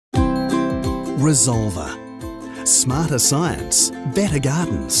RESOLVA. Smarter science, better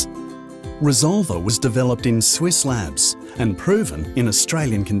gardens. RESOLVA was developed in Swiss labs and proven in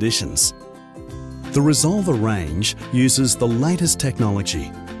Australian conditions. The RESOLVA range uses the latest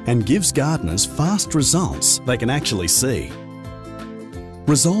technology and gives gardeners fast results they can actually see.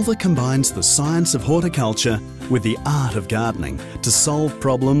 RESOLVA combines the science of horticulture with the art of gardening to solve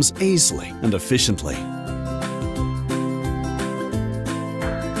problems easily and efficiently.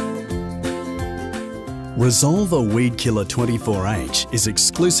 RESOLVA Weedkiller 24H is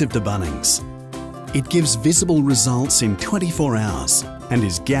exclusive to Bunnings. It gives visible results in 24 hours and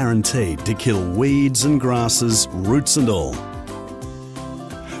is guaranteed to kill weeds and grasses, roots and all.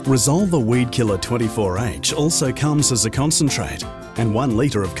 RESOLVA Weedkiller 24H also comes as a concentrate, and 1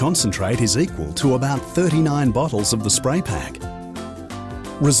 litre of concentrate is equal to about 39 bottles of the spray pack.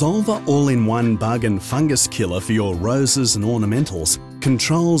 RESOLVA All-in-One Bug and Fungus Killer for your roses and ornamentals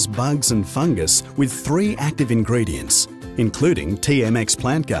controls bugs and fungus with 3 active ingredients, including TMX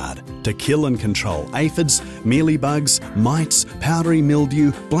Plant Guard to kill and control aphids, mealybugs, mites, powdery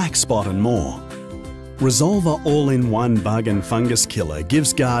mildew, black spot and more. RESOLVA All-in-One Bug and Fungus Killer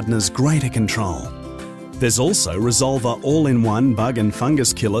gives gardeners greater control. There's also RESOLVA All-in-One Bug and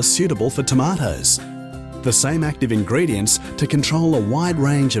Fungus Killer suitable for tomatoes. The same active ingredients to control a wide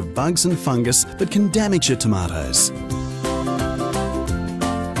range of bugs and fungus that can damage your tomatoes.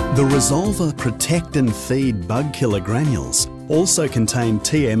 The RESOLVA Protect and Feed Bug Killer Granules also contain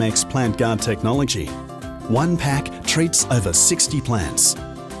TMX Plant Guard technology. 1 pack treats over 60 plants,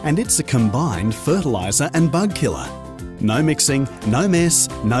 and it's a combined fertiliser and bug killer. No mixing, no mess,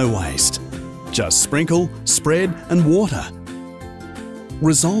 no waste. Just sprinkle, spread and water.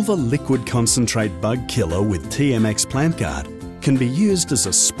 RESOLVA Liquid Concentrate Bug Killer with TMX Plant Guard can be used as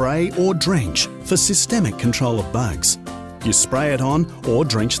a spray or drench for systemic control of bugs. You spray it on or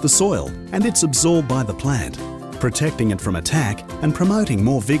drench the soil and it's absorbed by the plant, protecting it from attack and promoting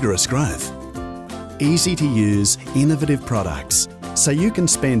more vigorous growth. Easy to use, innovative products, so you can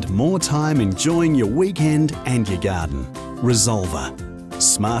spend more time enjoying your weekend and your garden. RESOLVA.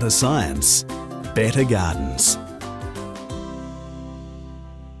 Smarter science, better gardens.